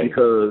 right?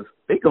 Because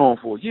they gone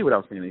for a year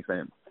without seeing their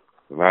family.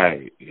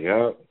 Right.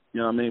 Yep. You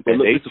know what I mean? But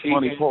look, it's the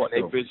funny part.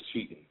 They bitch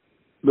cheating.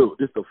 Look,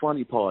 this is the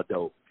funny part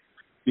though,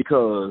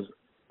 because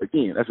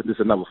again, this is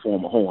another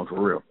form of horn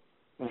for real.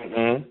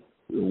 Mm-hmm.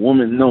 The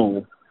woman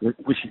know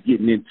what she's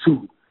getting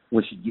into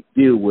when she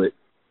deal with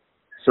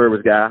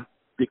service guy,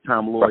 big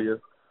time lawyer,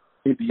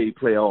 NBA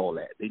player, all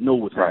that. They know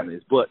what time it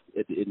is, but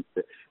at the end,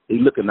 they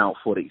looking out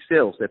for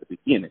themselves at the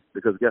beginning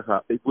because guess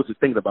how? What they're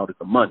thinking about is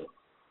the money,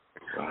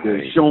 the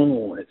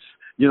insurance.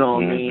 You know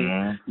what I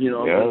mean? You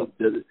know,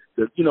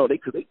 they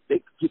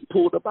get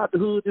pulled up out the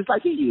hood just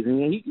like he is,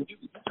 and you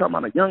talking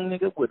about a young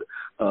nigga with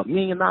 $1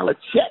 million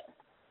check.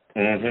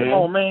 Come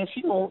on, man,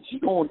 she gonna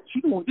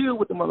deal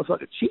with the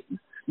motherfucker cheating.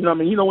 You know what I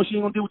mean? You know when she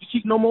ain't gonna deal with the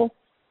cheating no more?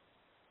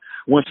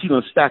 When she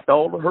done stacked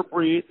all of her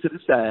bread to the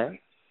side,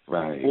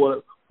 right?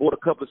 Bought a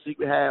couple of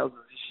secret houses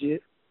and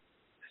shit.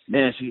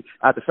 Man, she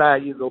after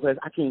 5 years ago,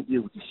 I can't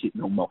deal with this shit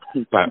no more.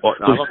 Right. I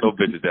don't know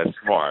bitches that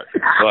smart,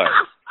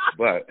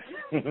 but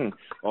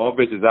all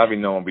bitches I be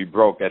knowing be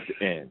broke at the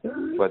end.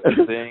 But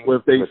the thing, the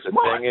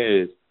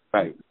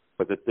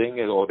thing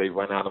is, or they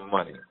run out of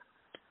money.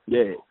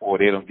 Yeah. Or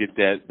they don't get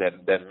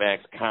that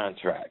max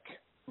contract.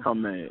 Oh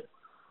man.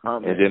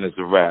 And then it's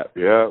a wrap.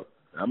 Yeah.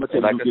 I'm gonna tell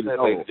you, like I said,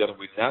 ladies and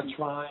gentlemen, we're not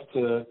trying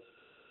to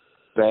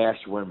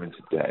bash women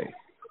today.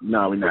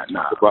 No, we're not.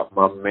 Talk about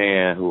my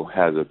man who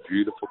has a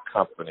beautiful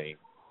company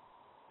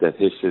that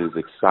his shit is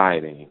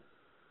exciting,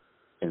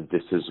 and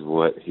this is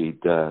what he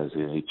does.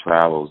 And he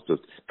travels the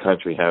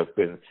country, has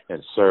been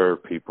and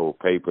served people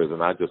papers.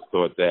 And I just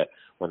thought that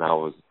when I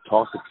was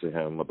talking to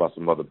him about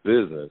some other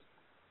business,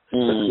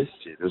 this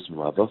shit is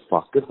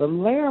motherfucking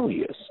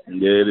hilarious.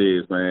 Yeah, it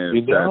is, man.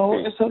 You know,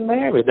 it's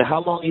hilarious. Now,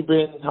 how long is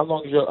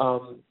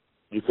your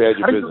you've had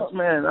your business?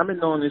 Man, I've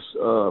been doing this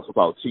for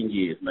about 10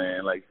 years,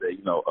 man. Like I say,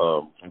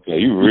 okay,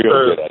 you real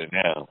good at it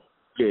now.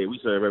 Yeah, we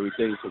serve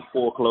everything from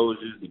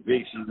foreclosures,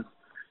 evictions,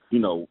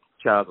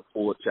 child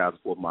support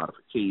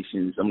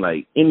modifications. I'm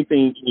like,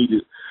 anything you need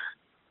to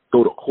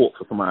go to court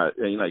for somebody.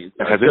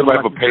 Has anybody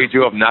ever paid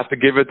you up not to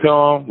give it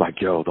to them? Like,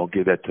 yo, don't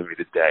give that to me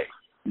today.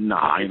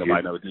 Nah, ain't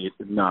nobody never did.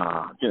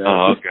 Nah.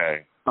 Oh,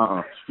 okay.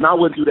 No, I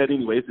wouldn't do that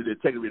anyway. It's the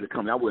integrity of the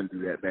company. I wouldn't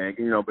do that, man.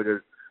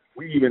 Because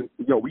we even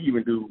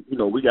do,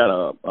 we got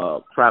a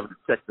private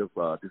detective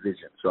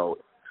division. So,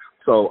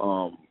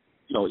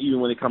 even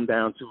when it come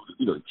down to,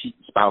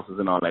 cheating spouses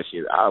and all that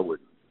shit, I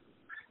wouldn't.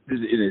 This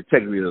is the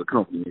integrity of the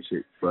company and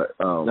shit. But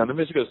now, let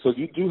me ask you, so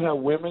you do have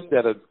women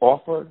that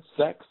offer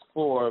sex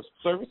for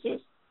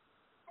services?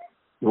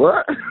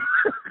 What?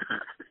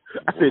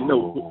 I said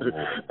no.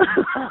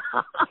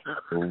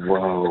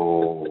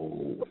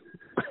 Whoa.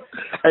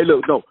 Hey,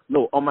 look,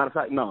 no. Matter of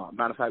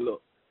fact,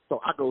 look. So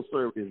I go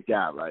serve this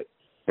guy, right?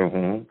 For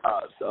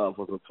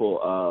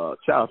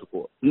child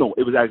support. No,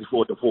 it was actually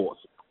for divorce.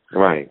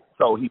 Right.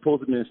 So he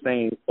supposed to be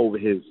staying over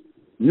his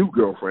new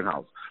girlfriend's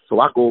house. So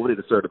I go over there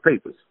to serve the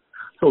papers.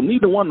 So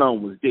neither one of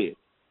them was dead.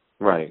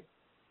 Right.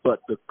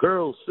 But the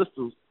girl's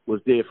sister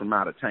was dead from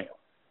out of town.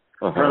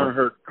 Her and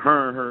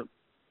her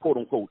quote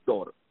unquote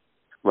daughter.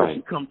 Right.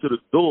 So she come to the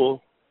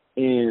door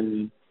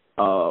in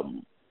a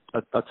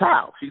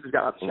towel. She just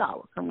got out of the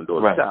shower. Come to the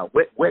door, the towel,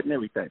 wet and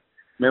everything.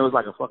 Man, it was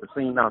like a fucking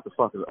scene out the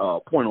fucking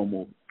porno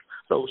movie.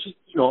 So she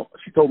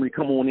told me to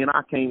come on in.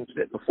 I came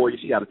before you.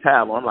 She got a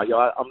towel on. I'm like, yo,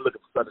 I'm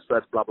looking for such and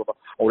such, blah blah blah.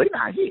 Oh, they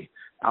not here.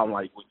 I'm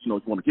like, well, you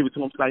want to give it to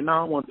them? She's like, no, I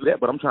don't want to do that,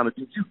 but I'm trying to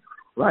do you,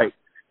 right?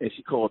 And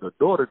she called her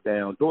daughter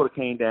down. Daughter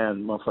came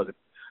down, motherfucker,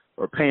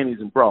 her panties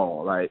and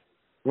bra, right?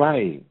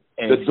 Right.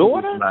 And the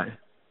daughter?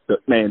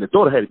 The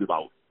daughter had to be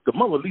about. The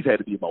mother at least had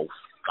to be about,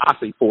 I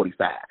say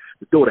 45.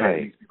 The daughter had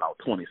to be about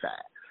 25.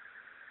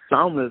 So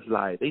I'm just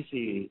like, they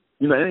said,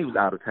 and they was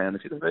out of town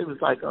and shit. They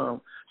was like,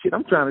 shit,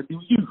 I'm trying to do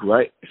you,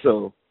 right?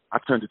 So I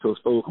turned it to a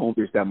stay-at-home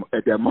bitch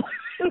at that moment.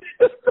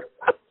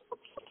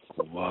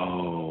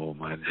 Whoa,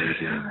 my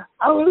nigga.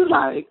 I was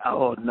like,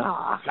 oh,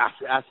 nah.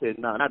 I said,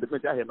 nah. Not to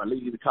mention, I had my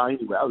lady in the car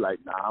anyway. I was like,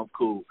 nah, I'm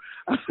cool.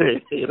 I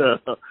said,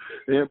 but, I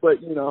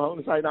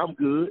was like, I'm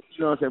good.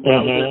 You know what I'm saying? But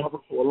I was there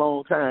for a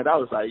long time. I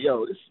was like,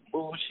 yo, this is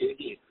bullshit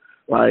here.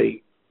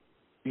 Like,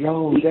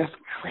 yo, that's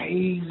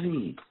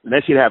crazy. And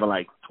that shit happened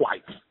like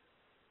twice.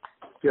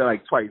 Bro,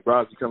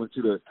 she coming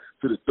to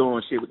the door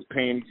and shit with the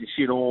panties and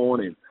shit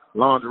on and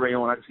lingerie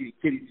on. I can see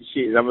the titties and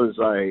shit. And I was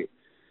like,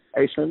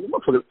 hey, son,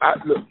 I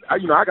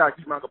gotta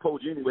keep my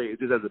composure anyway,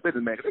 just as a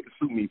businessman, because they can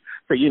sue me,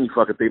 say any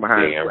fucking thing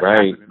behind me.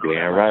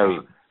 Damn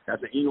right. I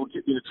said, you don't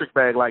get me in a trick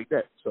bag like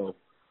that. So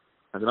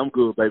I said, I'm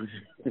good, baby.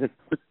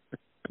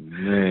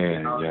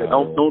 Man,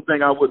 don't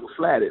think I wouldn't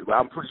flat it, but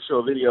I'm pretty sure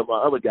if any of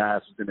our other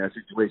guys was in that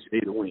situation,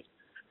 they'd have win.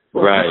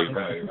 Right.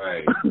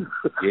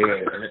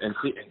 Yeah, and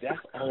see, and that's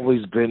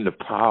always been the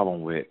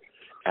problem with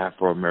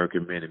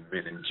Afro-American men and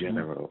men in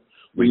general.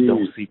 We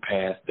don't see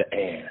past the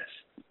ass.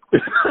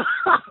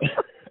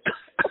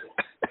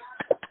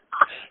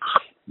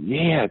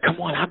 Yeah,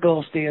 come on, I'll go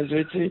upstairs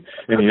with you.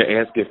 And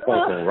your ass gets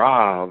fucking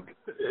robbed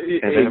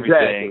and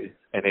everything.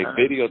 And they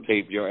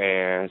videotape your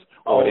ass,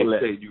 or they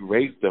say you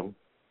raped them.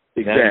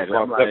 Exactly.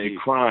 Now you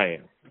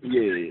crying. Yeah,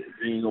 you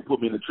ain't gonna put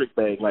me in a trick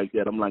bag like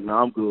that. I'm like, no,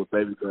 I'm good,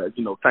 baby. But,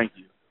 thank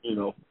you.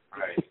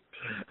 Right.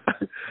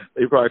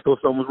 They probably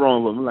thought something was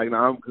wrong with me. I'm like, no,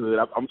 I'm good.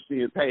 I'm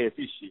seeing past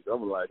this shit.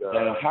 I'm like,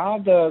 now, how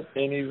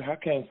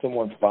can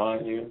someone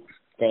find you,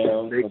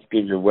 fam? Let's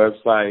give your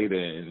website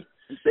and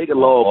they can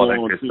log all on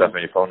that good stuff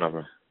and your phone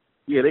number.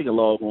 Yeah, they can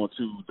log on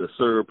to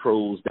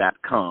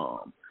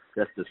theservepros.com.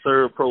 That's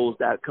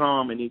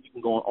theservepros.com, and then you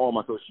can go on all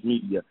my social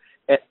media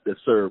at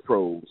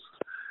theservepros,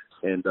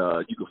 and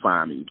you can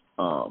find me.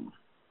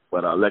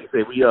 But like I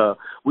said,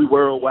 we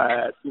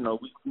worldwide. We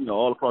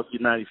all across the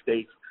United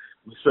States.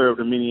 We serve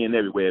the many and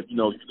everywhere.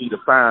 You need to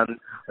find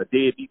a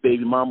deadbeat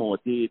baby mama or a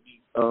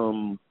deadbeat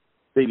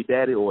baby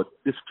daddy, or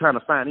just trying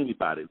to find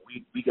anybody.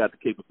 We got the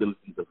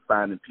capabilities of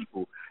finding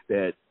people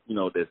that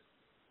that's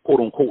quote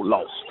unquote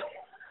lost.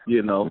 Or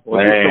just don't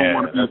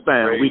want to be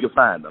found. Great. We can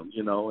find them.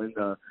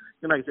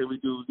 And like I said, we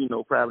do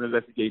private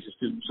investigations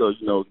too. So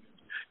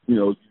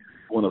you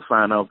want to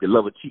find out if your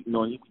lover cheating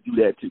on you, we do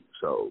that too.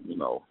 So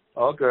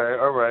Okay,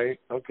 all right,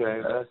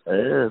 okay, that's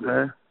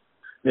man.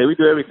 Yeah, we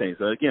do everything.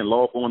 So again,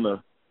 log on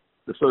to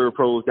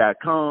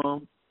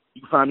theservepros.com.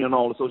 You can find me on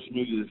all the social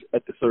medias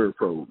at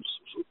theservepros.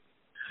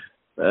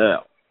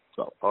 Yeah.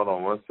 So hold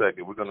on 1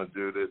 second. We're gonna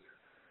do this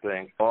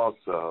thing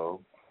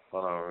also.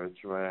 Hold on,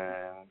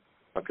 Richmond.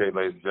 Okay,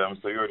 ladies and gentlemen,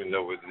 so you already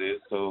know what it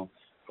is. So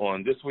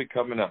on this week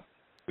coming up,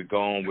 we're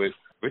going with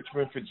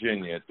Richmond,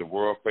 Virginia at the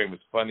world famous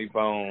Funny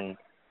Bone.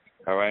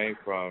 All right,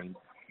 from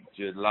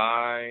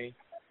July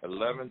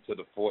 11th to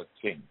the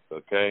 14th.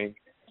 Okay,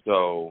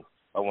 so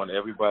I want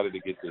everybody to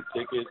get their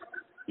tickets.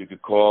 You can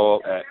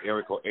call at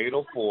area code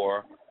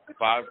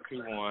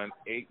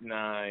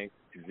 804-521-8900.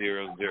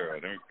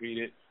 Let me repeat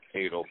it,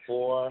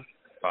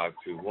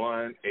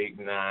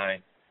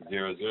 804-521-8900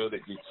 to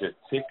get your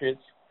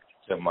tickets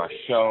to my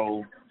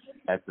show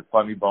at the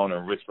Funny Bone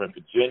in Richmond,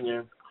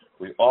 Virginia.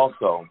 We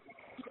also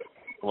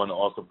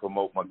want to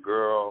promote my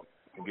girl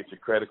and get your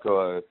credit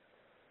card.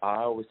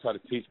 I always try to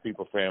teach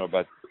people, fam,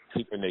 about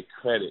keeping their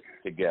credit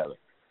together,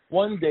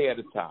 one day at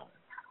a time.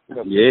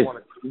 Because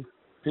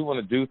people want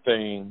to do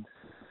things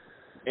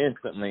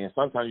instantly, and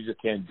sometimes you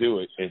just can't do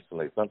it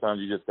instantly. Sometimes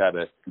you just got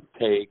to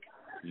take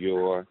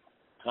your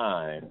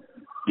time.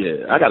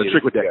 Yeah, I got a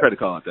trick with that credit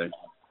card thing.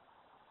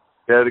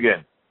 Say it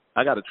again.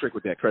 I got a trick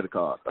with that credit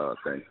card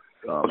thing.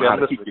 How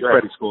to keep your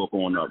credit score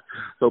going up.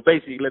 So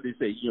basically, let me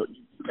say, you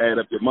add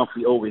up your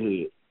monthly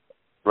overhead.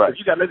 Right.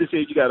 If let's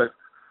say you got a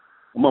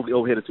monthly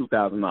overhead of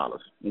 $2,000,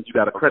 and you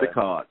got a credit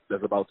card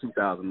that's about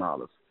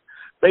 $2,000.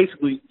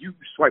 Basically, you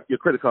swipe your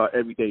credit card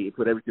every day and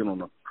put everything on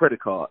the credit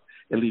card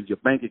and leave your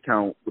bank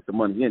account with the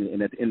money in it.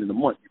 And at the end of the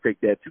month, you take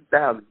that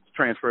 $2,000,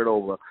 transfer it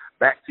over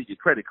back to your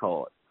credit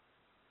card.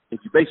 And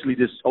you basically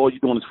just all you're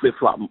doing is flip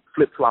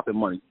flopping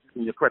money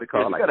in your credit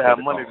card. You gotta have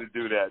money to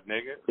do that,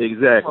 nigga.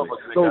 Exactly.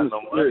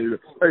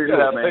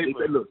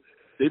 Look,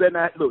 they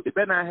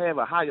better not have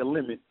a higher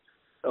limit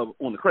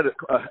on the credit,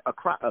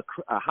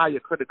 a higher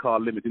credit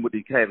card limit than what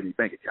they have in their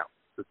bank account.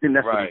 So then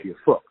that's going to be a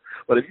fuck.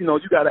 But if you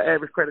got an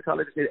average credit card,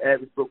 let's say the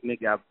average broke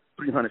nigga got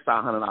 $300,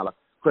 $500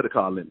 credit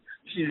card limit.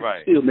 She's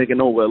still making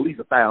over at least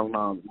 $1,000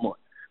 a month.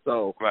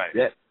 So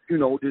that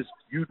just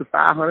use the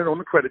 $500 on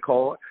the credit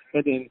card,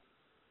 and then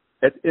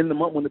at the end of the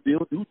month when the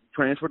bill due,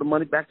 transfer the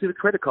money back to the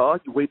credit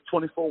card. You wait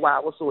 24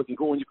 hours so it can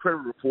go in your credit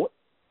report,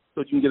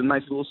 so you can get a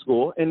nice little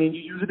score, and then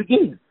you use it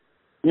again.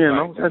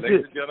 That's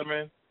ladies and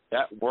gentlemen,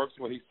 that works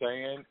what he's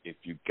saying if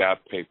you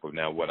got paper.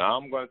 Now, what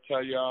I'm going to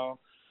tell y'all,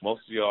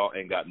 most of y'all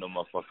ain't got no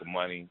motherfucking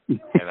money, and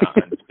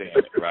I understand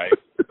it, right?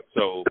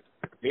 So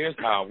here's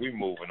how we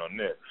moving on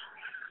this.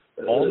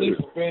 Only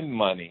spend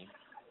money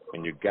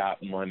when you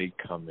got money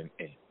coming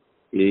in.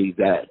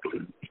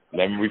 Exactly.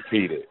 Let me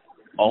repeat it.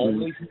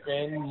 Only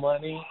spend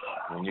money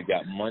when you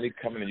got money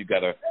coming in.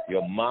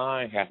 Your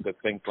mind has to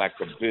think like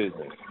a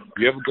business.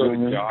 You ever go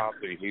to jobs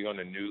or you hear on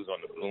the news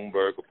on the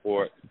Bloomberg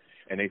report,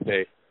 and they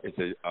say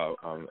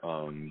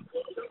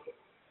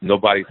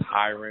nobody's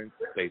hiring,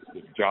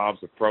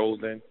 jobs are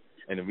frozen,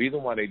 and the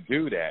reason why they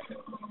do that is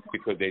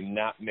because they're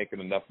not making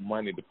enough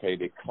money to pay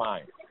their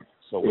clients.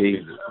 So what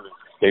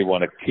they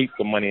want to keep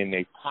the money in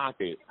their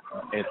pocket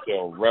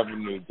until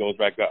revenue goes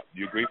back up. Do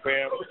you agree,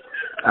 fam?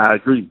 I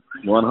agree,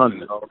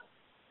 100.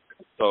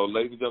 So,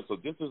 ladies and gentlemen, so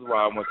this is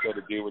why I want you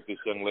to deal with this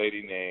young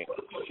lady named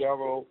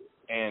Cheryl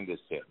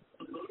Anderson.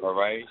 All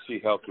right, she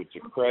helps with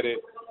your credit.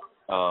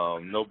 She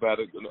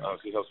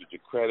helps with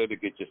your credit to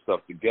get your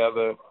stuff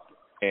together,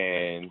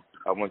 and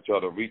I want y'all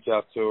to reach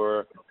out to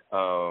her.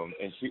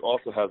 And she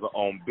also has her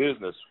own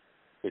business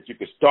that you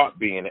can start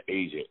being an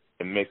agent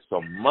and make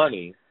some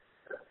money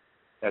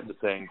at the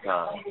same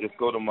time. Just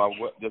go to my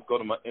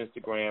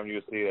Instagram.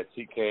 You'll see it at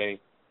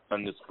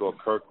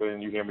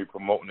TK_Kirkland. You hear me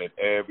promoting it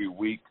every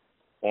week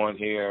on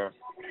here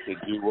to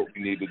do what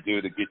we need to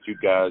do to get you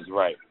guys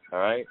right. All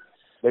right?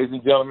 Ladies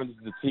and gentlemen, this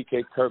is the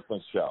TK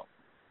Kirkland Show.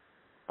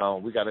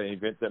 We got an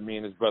event that me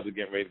and his brother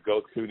getting ready to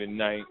go to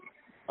tonight.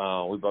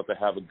 We're about to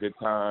have a good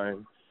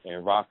time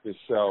and rock this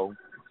show.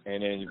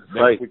 And then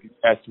next week,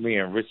 catch me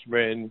in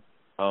Richmond,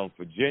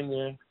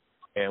 Virginia.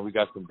 And we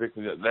got some big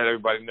things. Let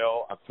everybody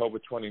know, October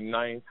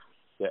 29th,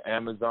 the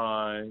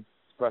Amazon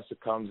special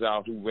comes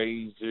out, Who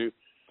Raised You,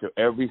 to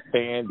every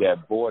fan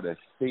that bought a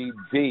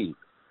CD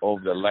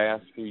over the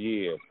last few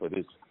years for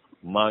this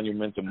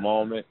monumental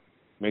moment.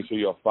 Make sure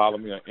you'll follow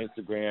me on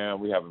Instagram.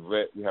 We have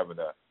a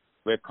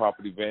red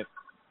carpet event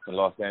in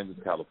Los Angeles,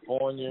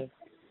 California.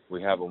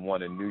 We have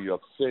one in New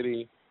York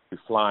City. We're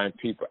flying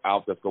people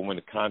out that's going to win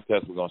the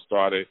contest. We're going to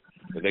start it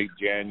the late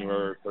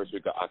January, first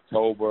week of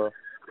October.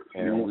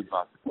 And we're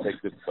about to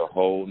take this to a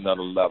whole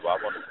nother level. I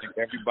want to thank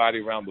everybody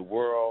around the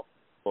world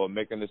for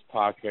making this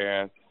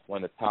podcast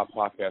one of the top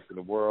podcasts in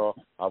the world.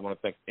 I want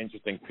to thank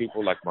interesting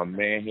people like my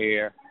man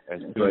here.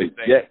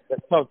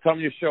 Tell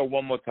me your show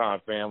one more time,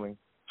 family.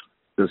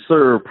 The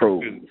Serve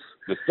Pros.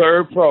 The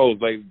Serve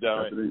Pros, ladies and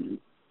gentlemen.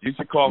 You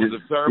should call it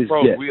the Serve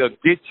Pros. We'll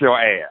get your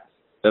ass.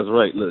 That's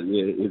right. Look,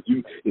 if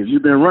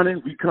you've been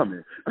running, we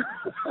coming.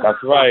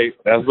 That's right.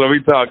 That's what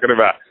we talking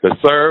about. The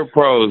Serve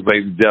Pros,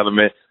 ladies and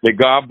gentlemen. May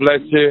God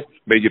bless you.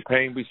 May your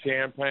pain be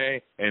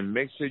champagne. And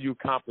make sure you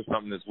accomplish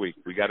something this week.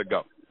 We got to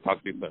go.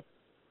 Talk to you soon.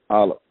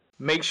 Holla.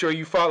 Make sure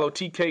you follow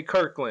TK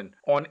Kirkland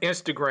on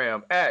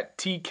Instagram at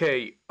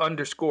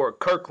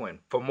TK_Kirkland.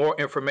 For more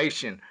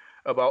information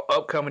about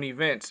upcoming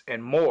events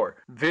and more,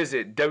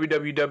 visit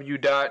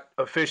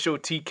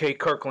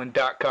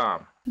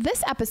www.officialtkkirkland.com.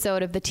 This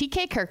episode of the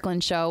TK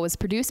Kirkland Show was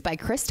produced by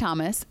Chris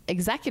Thomas,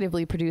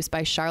 executively produced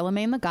by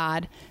Charlemagne the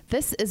God.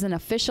 This is an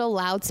official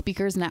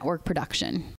Loudspeakers Network production.